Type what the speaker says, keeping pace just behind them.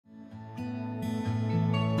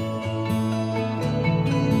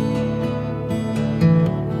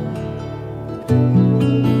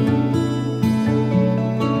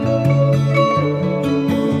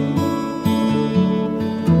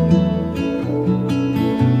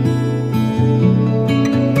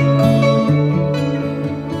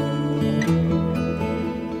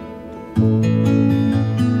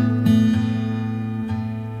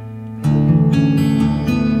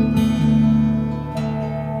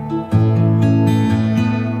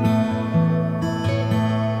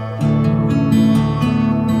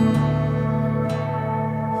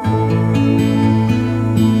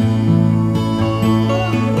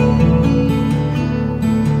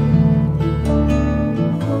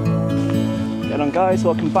on guys,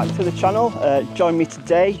 welcome back to the channel. Join me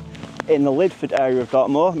today in the Lydford area of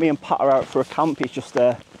Dartmoor. Me and Pat are out for a camp. He's just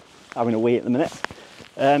having a wee at the minute.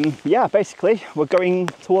 Yeah, basically we're going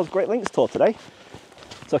towards Great Links Tor today.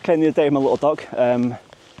 So I came the other day with my little dog,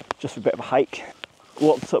 just for a bit of a hike.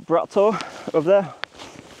 Walked up Rab Ascent over there,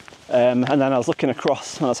 and then I was looking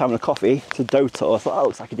across when I was having a coffee to Doe Tor. I thought that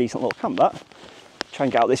looks like a decent little camp, that. Try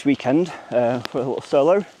and get out this weekend for a little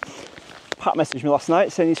solo. Pat messaged me last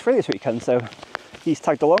night saying he's free this weekend, so he's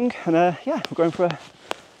tagged along, and yeah, we're going for a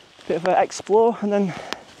bit of an explore, and then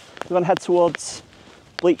we're going to head towards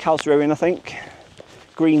Bleak House Ruin, I think,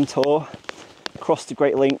 Green Tor, across to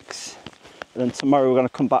Great Links, and then tomorrow we're going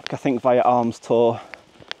to come back, I think, via Arms Tor,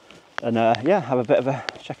 and yeah, have a bit of a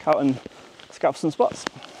check out and scout for some spots.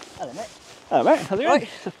 Hello mate. Hello mate, how's it going? Right.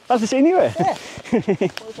 How's it seeing you here? Yeah. What are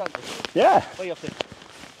you trying to do? Yeah. What are you up to?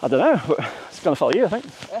 I don't know, it's going to follow you, I think.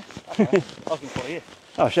 Yeah, I was going to follow you.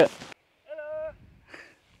 Oh shit. Hello.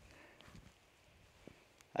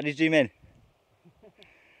 How do you zoom in? You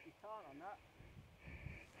can't on that.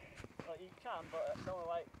 Well, you can, but it's only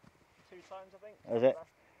like 2 times, I think. Is it?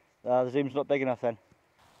 The zoom's not big enough then.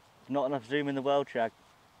 Not enough zoom in the world, Shag.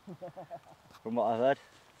 From what I've heard.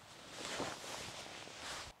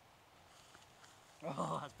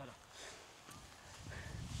 Oh, that's better.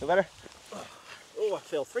 Feel better? Oh, I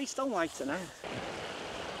feel 3 stone lighter now.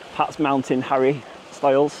 Pat's mountain Harry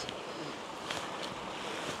styles.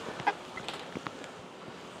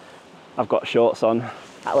 I've got shorts on.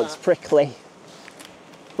 That looks prickly.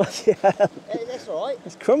 Bloody hell. Hey, that's alright.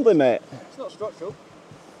 It's crumbly, mate. It's not structural.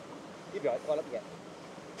 You'll be alright. Well, up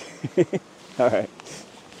you get. Alright.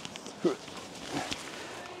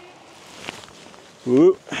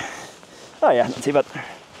 Woo. Oh yeah, not too bad.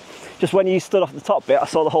 Just when you stood off the top bit, I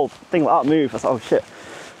saw the whole thing like that move. I thought, oh shit,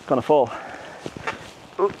 gonna fall.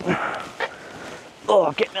 Ooh.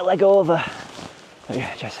 Oh, get my leg over. Oh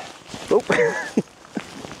yeah, cheers. Oh.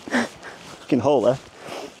 Fucking hole there.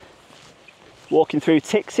 Walking through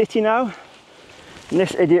Tick City now. And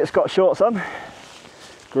this idiot's got shorts on.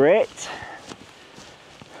 Great.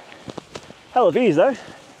 Hell of views though.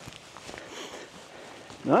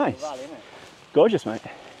 Nice. Valley, isn't it? Gorgeous, mate.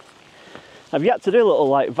 I've yet to do a little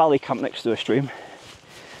like valley camp next to a stream.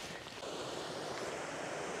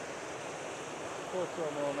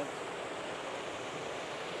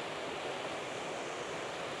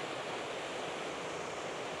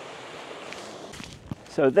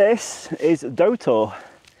 So this is Doe Tor.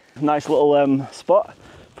 Nice little spot.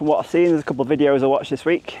 From what I've seen, there's a couple of videos I watched this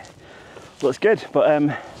week. Looks good, but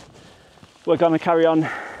we're going to carry on,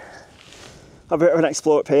 have a bit of an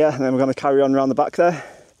explore up here, and then we're going to carry on around the back there.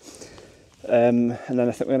 And then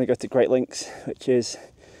I think we're going to go to Great Links, which is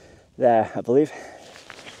there, I believe.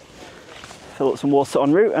 Fill up some water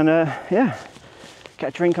en route, and yeah, get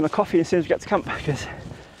a drink and a coffee as soon as we get to camp, because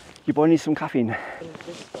your boy needs some caffeine.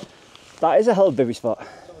 That is a hell of a bivvy spot.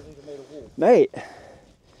 Mate,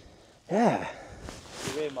 yeah,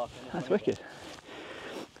 that's wicked.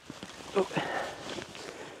 Oh.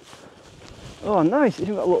 Oh nice, it's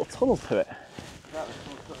even got a little tunnel to it.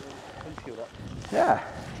 Yeah.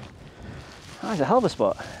 That's a hell of a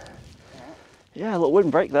spot. Yeah, a little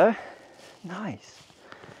windbreak there. Nice.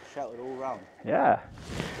 Sheltered all round. Yeah.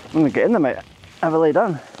 I'm going to get in there, mate. Have a lay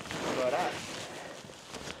down. Right out.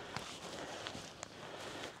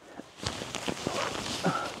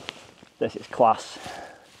 This is class.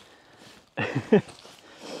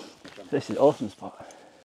 This is awesome spot.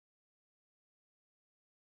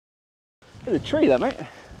 There's a tree there, mate.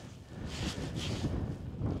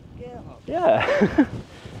 Yeah.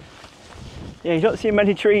 Yeah, you don't see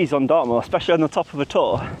many trees on Dartmoor, especially on the top of a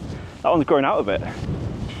tor. That one's growing out a bit.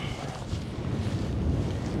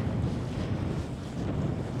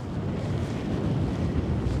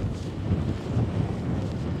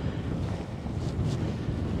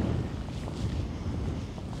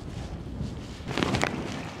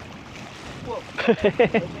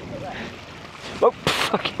 Oh,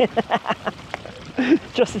 fucking.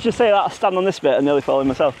 Just as you say that, I stand on this bit and nearly fall in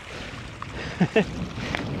myself.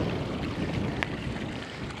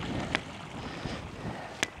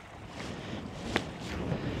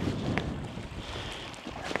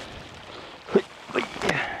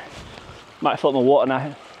 Might fill up my water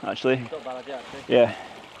now, actually. Not a bad idea, actually. Yeah.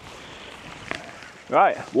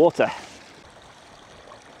 Right, water.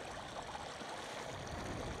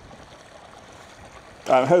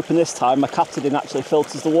 I'm hoping this time my cathodin actually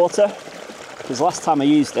filters the water, because last time I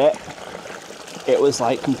used it, it was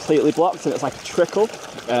like completely blocked and it's like a trickle.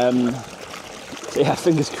 So yeah,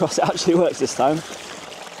 fingers crossed it actually works this time.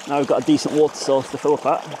 Now we've got a decent water source to fill up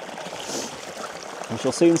at. We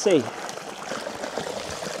shall soon see.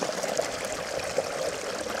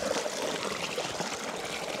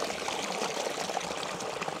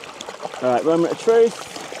 Right, moment of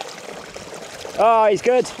truth. Oh, he's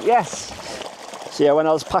good, yes. So yeah, when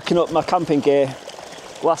I was packing up my camping gear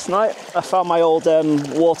last night, I found my old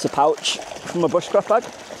water pouch from my bushcraft bag.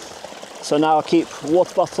 So now I keep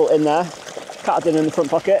water bottle in there, catted in the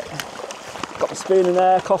front pocket, got my spoon in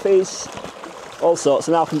there, coffees, all sorts.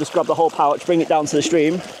 So now I can just grab the whole pouch, bring it down to the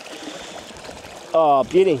stream. Oh,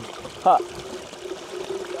 beauty. Hot.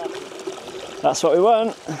 That's what we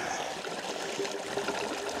want.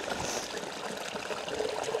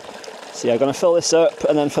 So yeah, I'm going to fill this up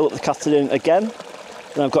and then fill up the catted in again.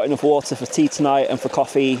 Then I've got enough water for tea tonight and for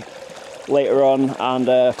coffee later on,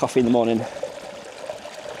 and coffee in the morning.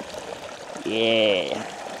 Yeah.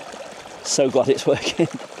 So glad it's working.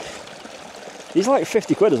 These are like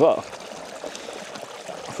 50 quid as well.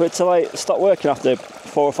 For it to like stop working after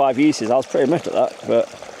 4 or 5 uses, I was pretty miffed at that, but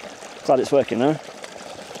glad it's working now.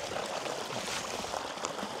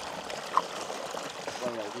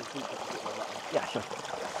 Yeah, sure.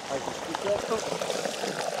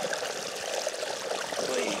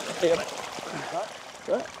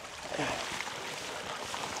 Right.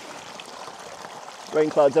 Rain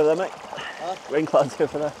clouds over there, mate. Huh? Rain clouds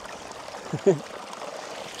over there.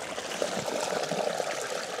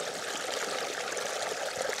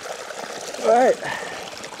 Right.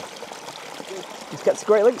 Let's get to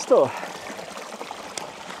Great Links Tor.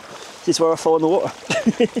 This is where I fall in the water.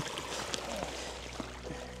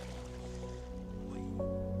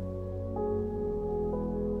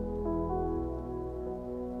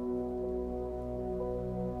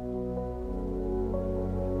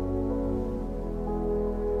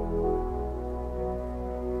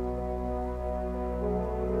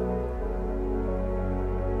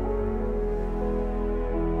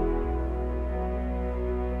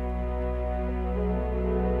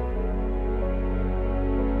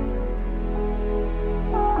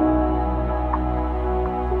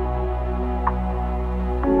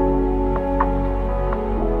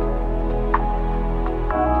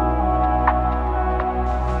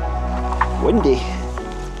 Windy.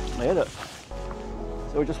 I hear it.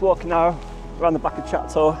 So we're just walking now around the back of Chat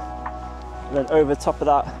Tor, and then over the top of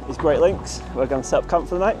that is Great Links. We're going to set up camp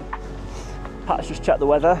for the night. Pat's just checked the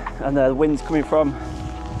weather, and the wind's coming from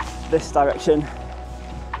this direction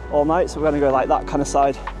all night, so we're going to go like that kind of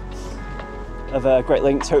side of Great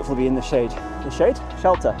Links, hopefully be in the shade. The shade?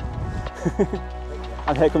 Shelter.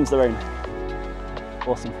 And here comes the rain.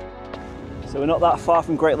 Awesome. So we're not that far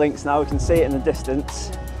from Great Links now, we can see it in the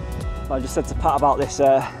distance. I just said to Pat about this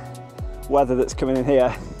weather that's coming in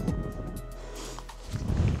here.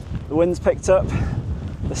 The wind's picked up,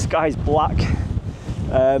 the sky's black,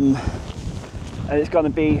 and it's going to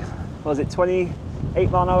be, what was it,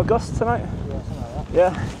 28 mile an hour gusts tonight? Yeah, something like that.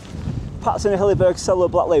 Yeah. Pat's in a Hilleberg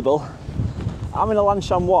Soulo Black Label. I'm in a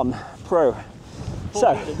Lanshan 1 Pro.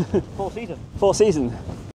 Full season.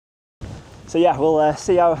 So yeah, we'll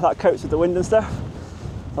see how that copes with the wind and stuff.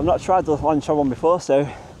 I've not tried the Lanshan 1 before, so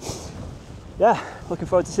yeah, looking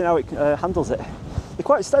forward to seeing how it handles it. They're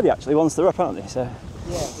quite steady actually once they're up, aren't they? So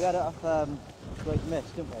yeah, we had it off Great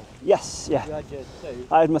Mist, didn't we? Yes, yeah. You had yours too.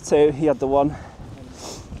 I had my 2, he had the 1. And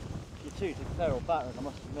your 2 took a fair old battering, I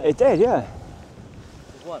must admit. It did, yeah.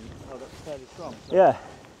 The 1 held up fairly strong. So. Yeah.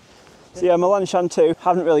 So yeah, my Lanshan 2,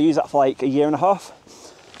 haven't really used that for like a year and a half.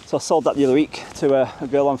 So I sold that the other week to a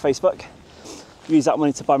girl on Facebook. Used that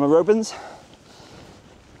money to buy my Robins.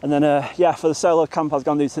 And then yeah, for the solo camp I was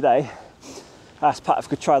going to do today, I asked Pat if I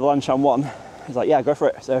could try the Lanshan 1. He's like, yeah, go for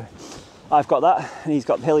it. So I've got that, and he's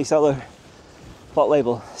got the Hilly Solo Black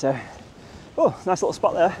Label. So, oh, nice little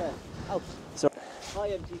spot there. Yeah. So, hi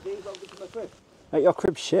MTV, welcome to my crib. Mate, your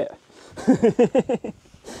crib's shit.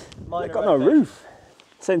 Mine They've got no roof.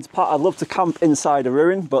 Saying to Pat, I'd love to camp inside a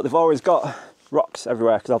ruin, but they've always got rocks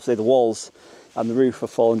everywhere, because obviously the walls and the roof have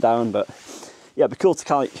fallen down. But yeah, it'd be cool to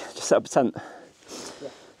kind of just set up a tent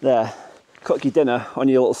there. Cook your dinner on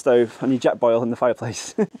your little stove, on your jet boil in the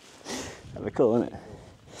fireplace. That'd be cool, wouldn't it?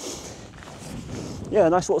 Yeah, a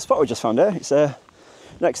nice little spot we just found here. It's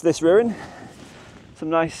next to this ruin. Some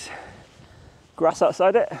nice grass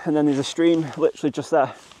outside it, and then there's a stream literally just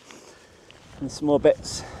there. And some more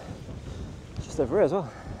bits just over here as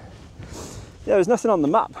well. Yeah, there's nothing on the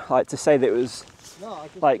map like to say that it was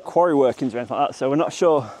like quarry workings or anything like that, so we're not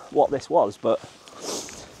sure what this was, but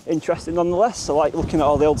interesting nonetheless. So like looking at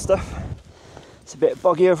all the old stuff. It's a bit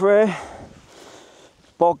boggy over here.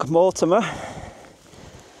 Bog Mortimer.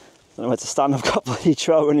 Don't know where to stand, I've got bloody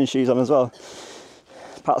trail running shoes on as well.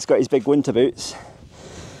 Pat's got his big winter boots.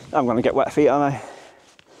 I'm going to get wet feet, aren't I? I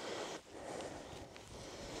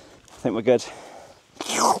think we're good.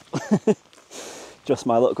 Just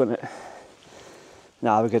my luck, wouldn't it?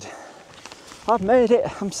 Nah, we're good. I've made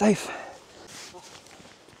it, I'm safe.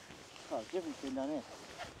 been down here.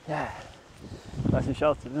 Yeah, nice and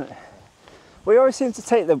sheltered, isn't it? We always seem to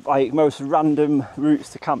take the like most random routes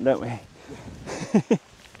to camp, don't we? Yeah.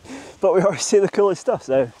 But we always see the coolest stuff,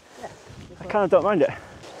 so yeah, I kind of don't mind it.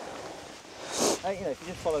 You know, if you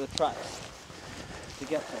just follow the tracks to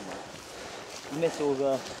get somewhere, you miss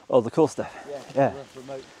all the cool stuff. Yeah. All the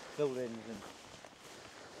remote buildings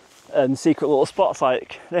and secret little spots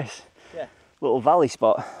like this. Yeah. Little valley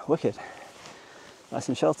spot, wicked. Nice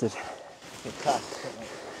and sheltered. Good pass,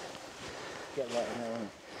 get right in there, won't it?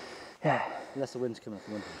 Yeah. Unless the wind's coming off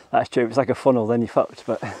the window. That's true, if it's like a funnel then you're fucked,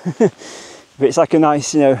 but if it's like a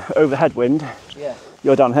nice, you know, overhead wind, yeah,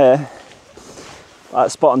 you're down here.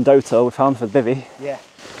 That spot on Doe Tor we found for the bivvy. Yeah.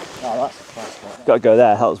 Oh, that's a class spot. Got to go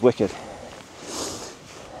there, that was wicked.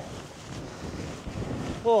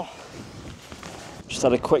 Oh. Just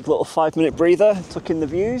had a quick little 5-minute breather, took in the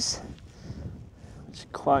views, which is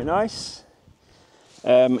quite nice.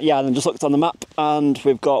 Yeah, and then just looked on the map and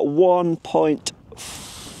we've got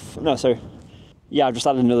yeah, I've just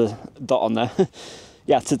added another dot on there.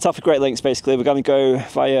 Yeah, to the top of Great Links basically, we're going to go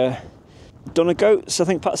via Goats, I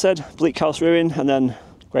think Pat said, Bleak House Ruin, and then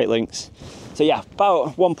Great Links. So yeah,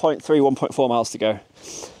 about 1.3, 1.4 miles to go.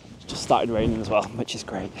 Just started raining as well, which is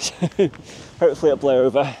great. Hopefully it'll blow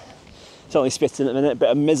over. It's only spitting at the minute, a bit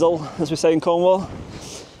of mizzle, as we say in Cornwall.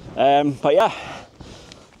 But yeah,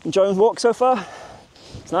 enjoying the walk so far.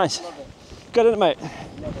 It's nice. Love it. Good, isn't it, mate?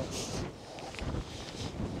 Love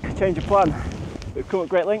it. Change of plan. We've come at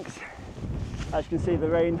Great Links. As you can see, the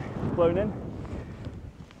rain blown in.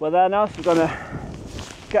 We're there now, so we're gonna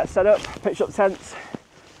get set up, pitch up tents,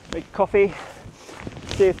 make coffee,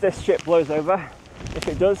 see if this ship blows over. If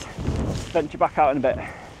it does, venture back out in a bit.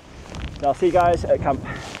 So I'll see you guys at camp.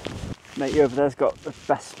 Matey over there's got the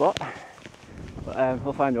best spot, but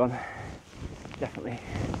we'll find one, definitely.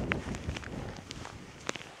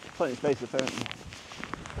 Plenty of space apparently.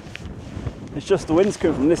 It's just the wind's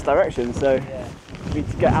coming from this direction, so yeah, we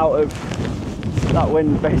need to get out of that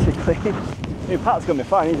wind basically. I mean, Pat's going to be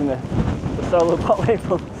fine, isn't it? The Soulo Black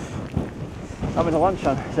Label. I'm in a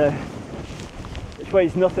Lanshan, so which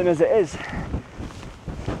weighs nothing as it is.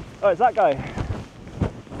 Oh, it's that guy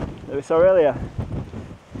that we saw earlier.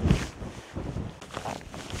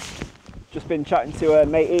 Just been chatting to a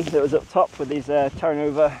matey that was up top with his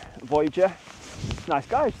Terranova Voyager. Nice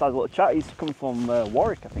guy, just had a little chat. He's coming from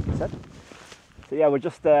Warwick, I think he said. So yeah, we're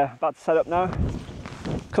just about to set up now.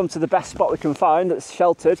 Come to the best spot we can find that's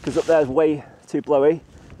sheltered, because up there is way too blowy.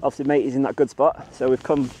 Obviously matey's in that good spot, so we've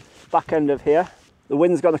come back end of here. The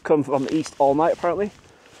wind's going to come from the east all night apparently.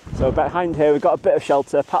 So behind here we've got a bit of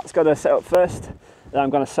shelter. Pat's going to set up first, then I'm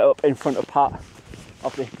going to set up in front of Pat.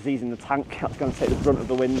 Obviously because he's in the tank, that's going to take the brunt of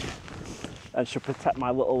the wind and should protect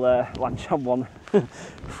my little Lanshan one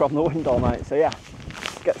from the wind all night. So yeah,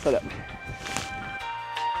 let's get set up.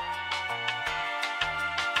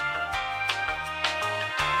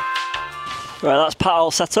 Right, that's Pat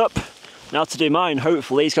all set up. Now to do mine.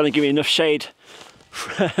 Hopefully he's going to give me enough shade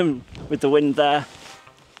with the wind there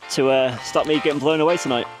to stop me getting blown away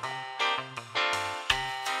tonight.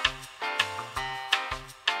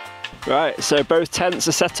 Right, so both tents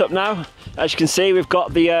are set up now. As you can see, we've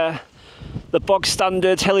got the bog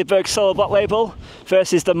standard Hilleberg Soulo Black Label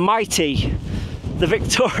versus the mighty, the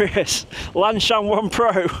victorious Lanshan 1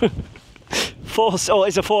 Pro.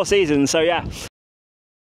 It's a 4 season, so yeah.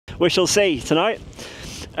 We shall see tonight.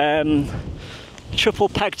 Triple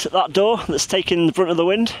pegged that door that's taking the brunt of the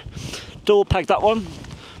wind. Double pegged that one.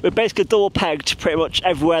 We're basically double pegged pretty much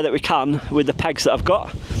everywhere that we can with the pegs that I've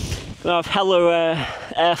got. I have hella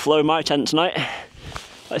airflow in my tent tonight.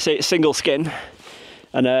 Let's say it's single skin.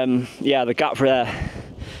 And yeah, the gap there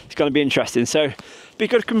is going to be interesting. So, be a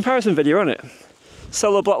good comparison video, won't it?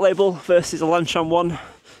 Soulo Black Label versus a Lanshan 1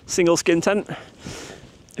 single skin tent.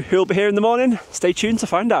 Who'll be here in the morning? Stay tuned to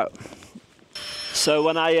find out. So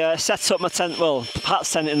when I set up my tent, well,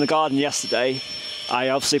 Pat's tent in the garden yesterday, I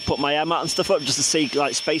obviously put my air mat and stuff up just to see,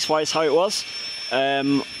 like, space-wise how it was.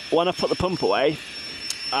 When I put the pump away,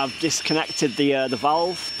 I've disconnected the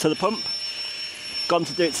valve to the pump. Gone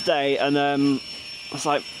to do it today, and I was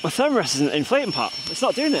like, my thermarest isn't inflating, Pat. It's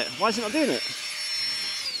not doing it. Why is it not doing it?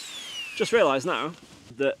 Just realised now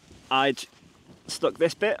that I'd stuck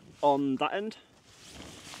this bit on that end,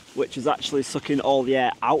 which is actually sucking all the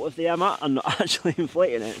air out of the air mat and not actually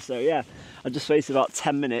inflating it. So yeah, I just wasted about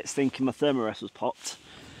 10 minutes thinking my thermarest was popped.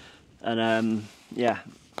 And yeah,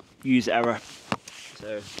 user error.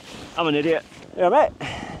 So, I'm an idiot. You alright, mate?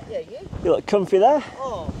 Yeah, you? You look comfy there.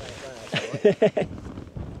 Oh, mate,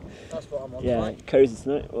 that's what I'm on tonight. Yeah, cosy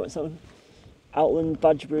tonight. What's that one? Outland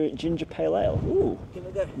Badgerberry Ginger Pale Ale. Ooh. Give it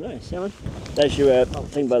a go. Nice, yeah man. There's your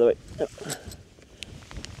thing, by the way. Yep.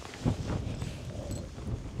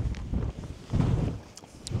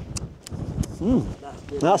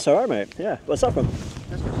 That's alright, mate. Yeah. What's that from?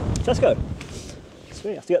 Tesco.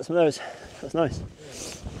 Sweet, I have to get some of those. That's nice.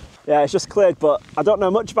 Yeah, it's just cleared, but I don't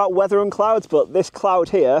know much about weather and clouds, but this cloud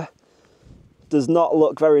here does not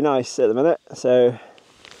look very nice at the minute. So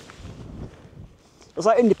it's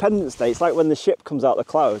like Independence Day. It's like when the ship comes out of the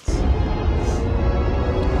clouds. Is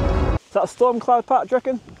that a storm cloud, Pat, do you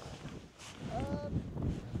reckon?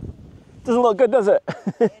 Doesn't look good, does it?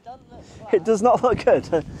 It doesn't look flat, It does not look good.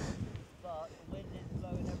 but the wind is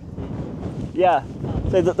blowing everything. Yeah,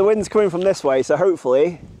 so the wind's coming from this way, so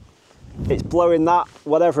hopefully it's blowing that,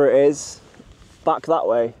 whatever it is, back that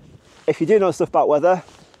way. If you do know stuff about weather,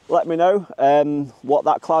 let me know what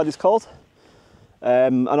that cloud is called.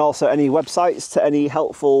 And also any websites to any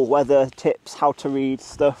helpful weather tips, how to read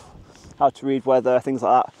stuff, how to read weather, things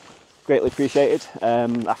like that. Greatly appreciated.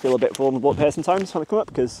 I feel a bit vulnerable at here sometimes when I come up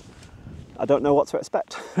because I don't know what to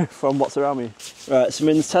expect from what's around me. Right, so I'm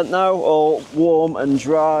in the tent now, all warm and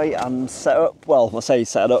dry and set up. Well, I say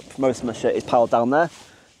set up, most of my shit is piled down there.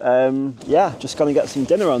 Yeah, just gonna get some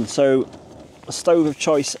dinner on. So a stove of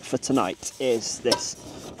choice for tonight is this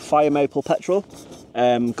fire maple petrol.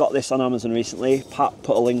 Got this on Amazon recently. Pat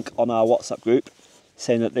put a link on our WhatsApp group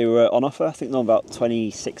saying that they were on offer. I think they're about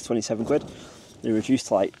 26, 27 quid. They reduced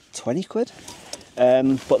to like 20 quid.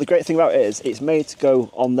 But the great thing about it is it's made to go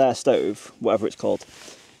on their stove, whatever it's called.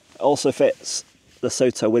 It also fits the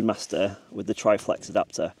Soto Windmaster with the Triflex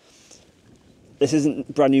adapter. This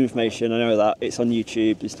isn't brand new information, I know that. It's on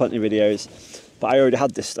YouTube, there's plenty of videos. But I already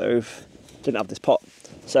had this stove, didn't have this pot.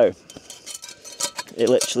 So it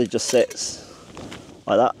literally just sits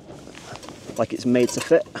like that, like it's made to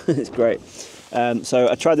fit. It's great. So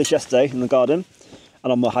I tried this yesterday in the garden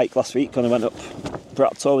and on my hike last week when I went up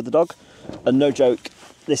Rab Tor with the dog. And no joke,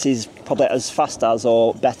 this is probably as fast as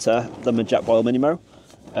or better than my Jet Boil Minimo.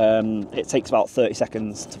 It takes about 30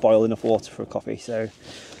 seconds to boil enough water for a coffee, so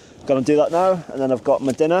I'm gonna do that now. And then I've got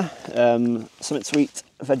my dinner, something to eat,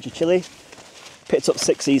 veggie chilli. Picked up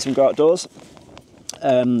 6 of these from Go Outdoors.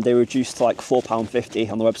 They were reduced to like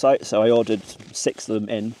 £4.50 on the website, so I ordered 6 of them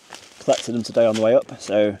in, collected them today on the way up.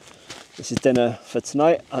 So this is dinner for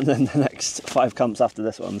tonight, and then the next 5 camps after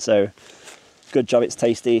this one. So good job, it's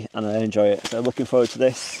tasty and I enjoy it. So looking forward to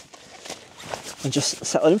this. And just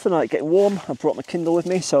settling in for the night, getting warm. I brought my Kindle with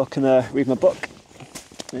me so I can read my book.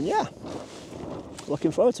 And yeah,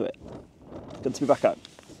 looking forward to it. Good to be back out.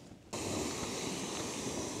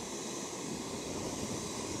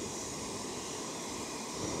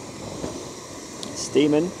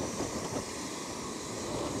 Steaming.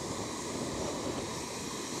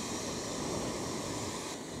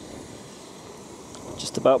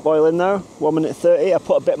 Just about boiling now, 1 minute 30. I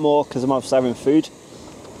put a bit more because I'm obviously having food,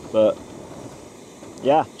 but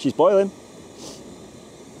yeah, she's boiling.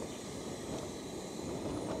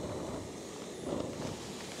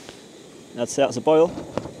 I'd say that's a boil.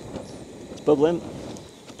 It's bubbling.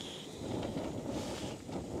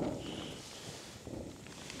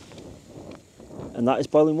 And that is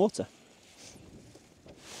boiling water.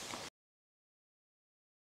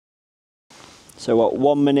 So what,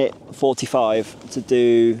 1 minute 45 to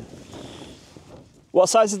do, what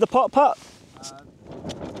size is the pot, Pat?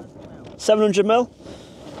 700 ml?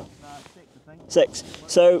 6.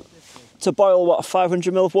 So to boil what,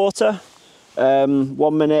 500 ml of water,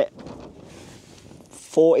 1 minute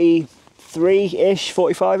 43-ish,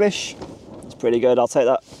 45-ish. It's pretty good, I'll take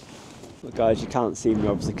that. But guys, you can't see me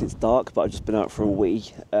obviously because it's dark, but I've just been out for a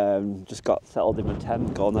wee. Just got settled in my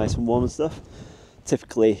tent, got all nice and warm and stuff.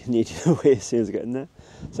 Typically need to wee as soon as I get in there.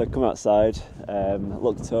 So I come outside,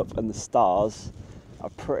 looked up, and the stars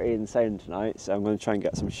are pretty insane tonight. So I'm going to try and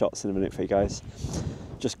get some shots in a minute for you guys.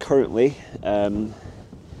 Just currently,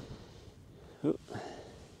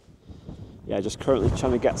 just currently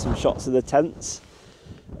trying to get some shots of the tents.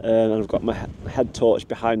 And I've got my head torch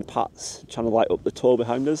behind Pat's, trying to light up the Tor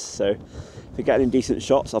behind us. So if we get any decent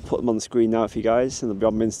shots, I'll put them on the screen now for you guys, and they'll be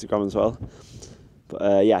on my Instagram as well.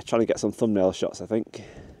 But yeah, trying to get some thumbnail shots, I think.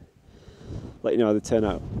 Let you know how they turn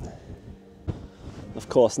out. Of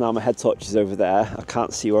course, now my head torch is over there, I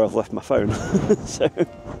can't see where I've left my phone. So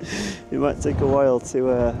it might take a while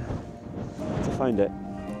to find it.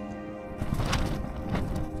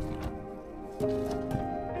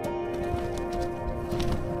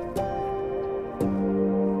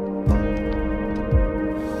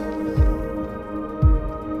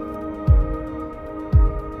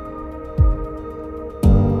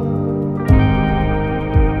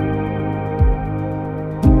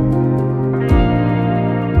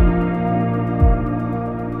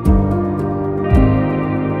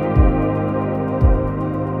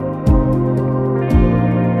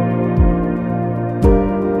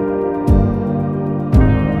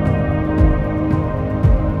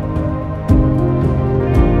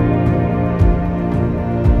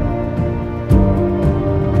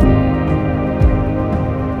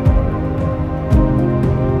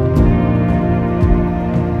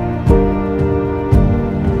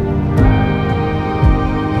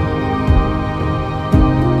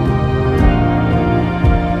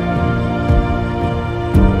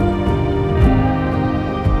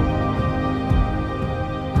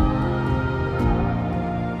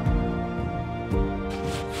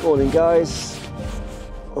 Morning guys.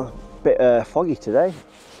 A bit foggy today.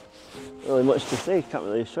 Not really much to see, can't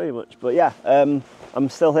really show you much, but yeah, I'm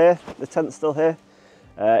still here, the tent's still here.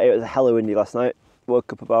 It was hella windy last night,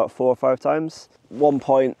 woke up about 4 or 5 times. One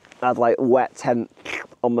point I had like wet tent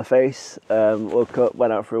on my face, woke up,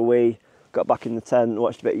 went out for a wee, got back in the tent,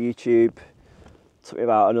 watched a bit of YouTube. Took me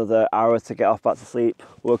about another hour to get off back to sleep,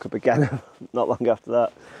 woke up again not long after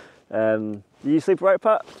that. Did you sleep right,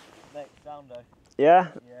 Pat? Mate, sound though. Yeah?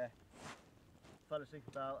 Yeah. Fell asleep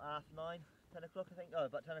about 9:30, 10 o'clock I think. Oh,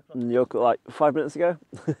 about 10 o'clock. And you woke up like 5 minutes ago?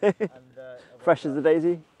 And, fresh as the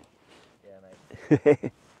daisy? Yeah, mate.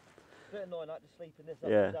 Bit annoying, I had to sleep in this up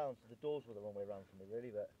Yeah. and down, so the doors were the wrong way around for me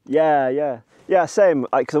really, but... Yeah, same,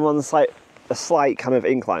 like, cause I'm on a slight kind of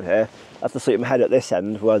incline here. I have to sleep my head at this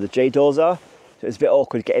end where the J doors are. So it's a bit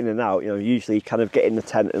awkward getting in and out, you know, usually kind of get in the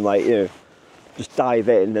tent and like, you know, just dive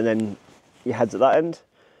in and then your head's at that end.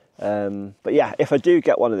 But yeah, if I do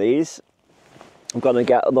get one of these, I'm gonna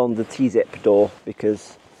get along the T-zip door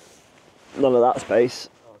because none of that space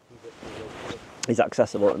is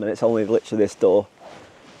accessible at the minute. It's only literally this door.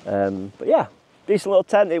 But yeah, decent little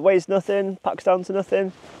tent, it weighs nothing, packs down to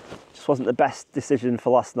nothing. Just wasn't the best decision for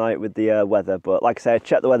last night with the weather, but like I said, I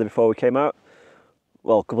checked the weather before we came out.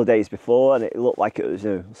 Well, a couple of days before, and it looked like it was, you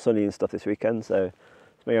know, sunny and stuff this weekend, so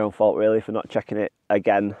it's my own fault really for not checking it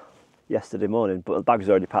again yesterday morning, but the bag's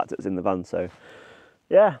already packed, it was in the van, so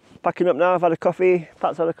yeah, packing up now. I've had a coffee,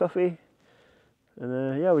 Pat's had a coffee,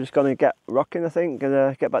 and yeah, we're just going to get rocking, I think,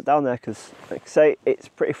 and get back down there, because like I say, it's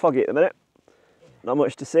pretty foggy at the minute, not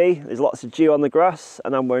much to see, there's lots of dew on the grass,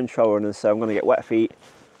 and I'm wearing trail runners, so I'm going to get wet feet,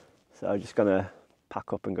 so I'm just going to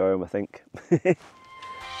pack up and go home, I think.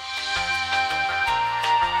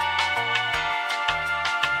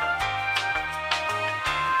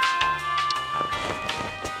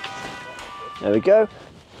 There we go,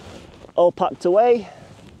 all packed away.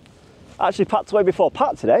 Actually packed away before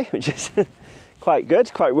Pat today, which is quite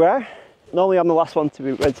good, quite rare. Normally I'm the last one to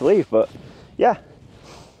be ready to leave, but yeah,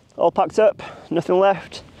 all packed up, nothing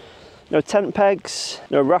left. No tent pegs,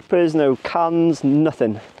 no wrappers, no cans,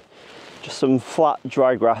 nothing. Just some flat,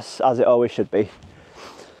 dry grass, as it always should be.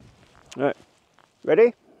 All right,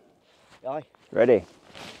 ready? Aye. Ready,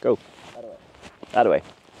 go. That way. That way.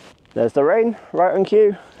 There's the rain, right on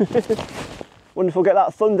cue. Wonder if we'll get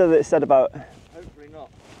that thunder that it said about. Hopefully not.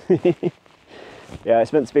 Yeah,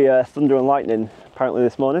 it's meant to be thunder and lightning apparently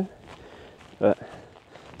this morning, but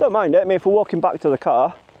don't mind it. I mean, if we're walking back to the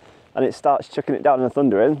car and it starts chucking it down and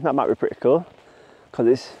thundering, that might be pretty cool because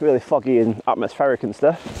it's really foggy and atmospheric and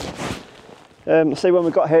stuff. See, when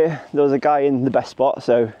we got here, there was a guy in the best spot,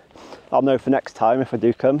 so I'll know for next time if I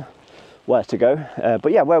do come where to go.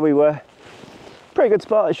 But yeah, where we were, pretty good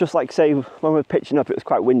spot. It's just like, say, when we were pitching up, it was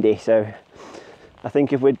quite windy, so I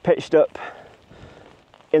think if we'd pitched up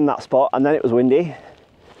in that spot and then it was windy,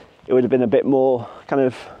 it would have been a bit more kind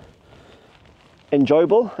of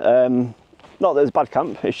enjoyable. Not that it's a bad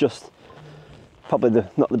camp, it's just probably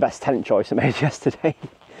not the best tent choice I made yesterday.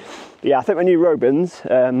 But yeah, I think my new Robins,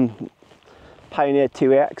 Pioneer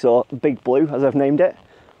 2AX, or Big Blue as I've named it,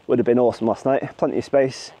 would have been awesome last night. Plenty of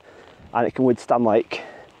space, and it can withstand, like,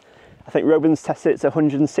 I think Robins tested it's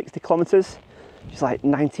 160 kilometres, which is like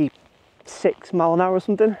 96 mile an hour or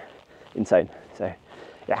something. Insane. So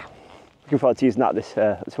yeah, looking forward to using that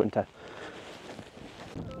this winter.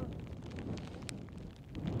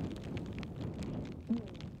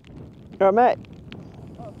 All right, mate.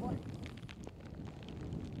 Oh, fine.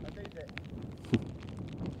 I did it.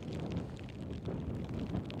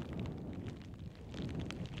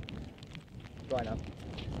 Dry now.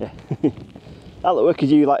 Yeah. That look wicked,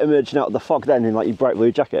 you like emerging out of the fog then in like your bright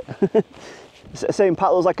blue jacket. Same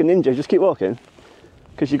Pat looks like a ninja, just keep walking.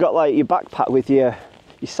 Because you got like your backpack with your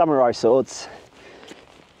samurai swords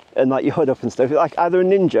and like your hood up and stuff. You're like either a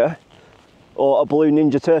ninja or a blue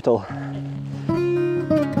ninja turtle.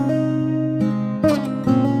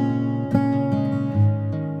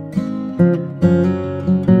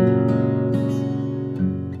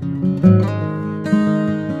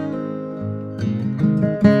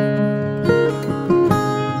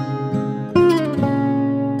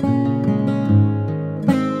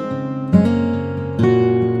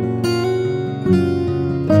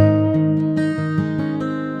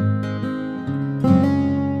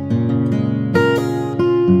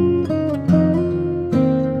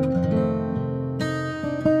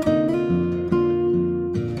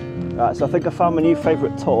 Right, so I think I found my new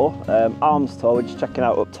favourite tour, Arms Tor. We're just checking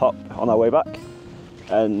out up top on our way back,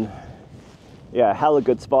 and yeah, hella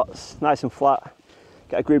good spots, nice and flat.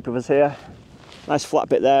 Get a group of us here, nice flat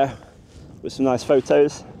bit there with some nice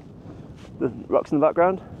photos, the rocks in the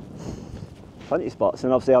background. plenty of spots,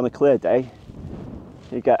 and obviously on a clear day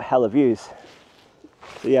you get hella views.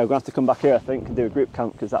 So yeah, we're gonna have to come back here I think and do a group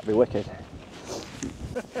camp because that'd be wicked.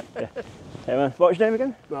 Yeah. Hey man, what was your name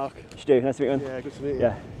again? Mark. Stu, nice to meet you man. Yeah, good to meet you.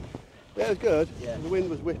 Yeah. Yeah, it was good. Yeah. The wind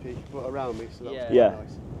was whippy but around me, so that was Yeah.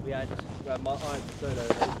 nice. We had my Arms Tor solo, and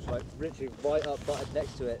it was like literally right up butted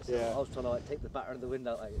next to it, so Yeah. I was trying to like take the batter of the wind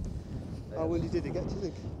out. Like, How windy did it get, do you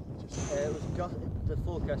think? it was the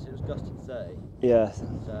forecast, it was gusting 30. Yeah. So, I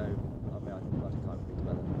mean, I can't read the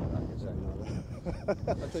weather.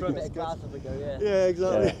 I'd throw a bit of glass up and go, yeah. Yeah,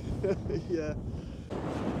 exactly. Yeah.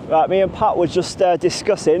 Right, me and Pat were just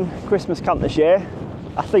discussing Christmas camp this year.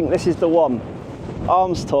 I think this is the one.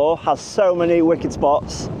 Arms Tor has so many wicked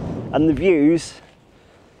spots and the views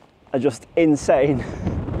are just insane.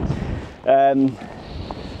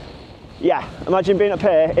 Yeah, imagine being up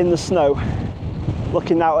here in the snow,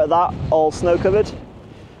 looking out at that, all snow covered,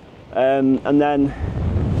 and then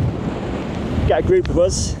get a group of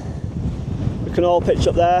us. We can all pitch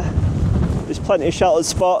up there. There's plenty of sheltered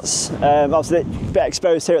spots, obviously a bit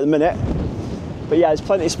exposed here at the minute, but yeah, there's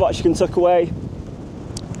plenty of spots you can tuck away.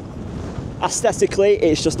 Aesthetically,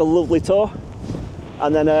 it's just a lovely tour.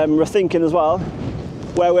 And then we're thinking as well,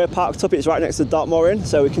 where we're parked up, it's right next to Dartmoor Inn,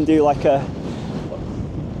 so we can do like a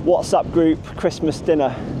WhatsApp group Christmas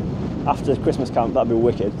dinner after Christmas camp. That'd be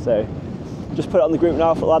wicked. So just put it on the group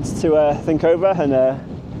now for the lads to think over, and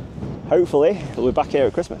hopefully we'll be back here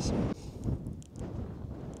at Christmas.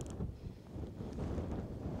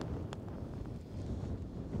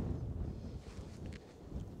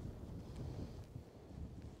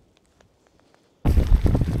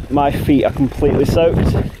 My feet are completely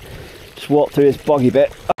soaked. Just walked through this boggy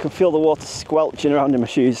bit. I can feel the water squelching around in my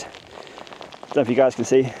shoes. Don't know if you guys can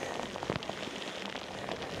see.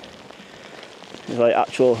 There's like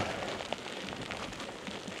actual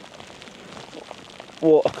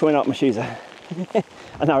water coming out my shoes there.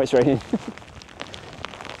 And now it's raining.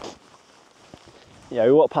 Yeah,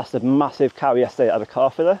 we walked past a massive cow yesterday that had a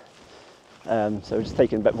calf with her. So we're just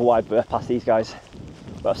taking a bit of a wide berth past these guys.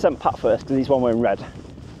 But I've sent Pat first because he's one wearing red.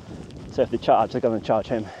 So if they charge, they're going to charge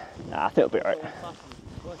him. Nah, I think it'll be alright.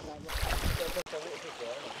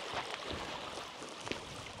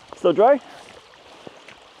 Still dry?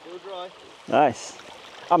 Still dry. Nice.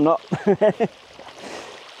 I'm not. I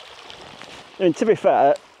mean, to be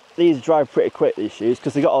fair, these dry pretty quick, these shoes,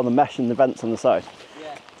 because they got all the mesh and the vents on the side.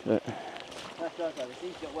 Yeah. But That's right, though. If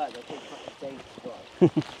these get wet, they'll take a couple of days to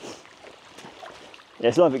dry. yeah,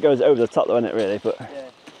 it's not if it goes over the top though, isn't it, really? But Yeah.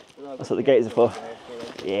 that's what the gates are for.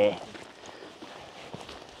 Yeah.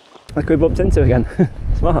 Look who we bumped into again.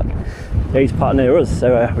 It's Mark. Yeah, he's part near us, so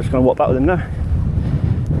we're just going to walk back with him now.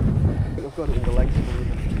 I've got it in the legs.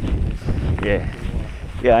 Yeah.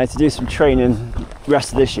 Yeah, I need to do some training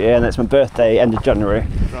rest of this year, and it's my birthday end of January.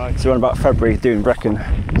 Right. So we're on about February doing Brecon.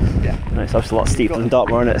 Yeah. And it's obviously a lot steeper than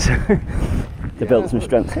Dartmoor, isn't it? So to build some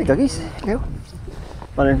strength. Hey doggies, go.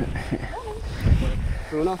 On in.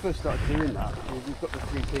 So when I first started doing that, you've got the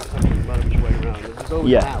 3 peaks no matter which way around, and there's always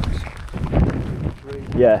Yeah. an out.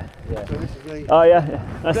 Yeah. So this is me. Oh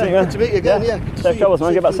yeah. Nice to meet you, man. Good to meet you again, yeah. Good to Safe see travels, you.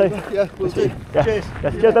 man. Get back See you. safe. Yeah, we'll do. Yeah. Cheers.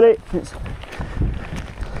 Yeah. Cheers, buddy. Thanks.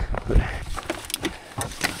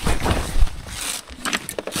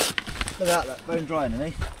 Look at that, bone dry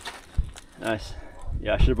underneath. Nice.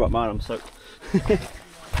 Yeah, I should have brought mine. I'm soaked.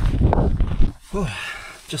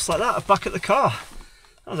 Just like that, I'm back at the car.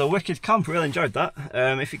 That was a wicked camp. Really enjoyed that.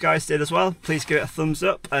 If you guys did as well, please give it a thumbs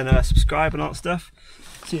up and subscribe and all that stuff.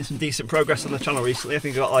 Seen some decent progress on the channel recently. I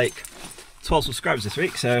think I got like 12 subscribers this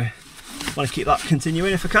week, so I want to keep that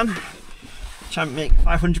continuing if I can. Try and make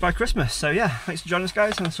 500 by Christmas. So yeah, thanks for joining us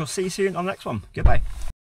guys, and we'll see you soon on the next one. Goodbye.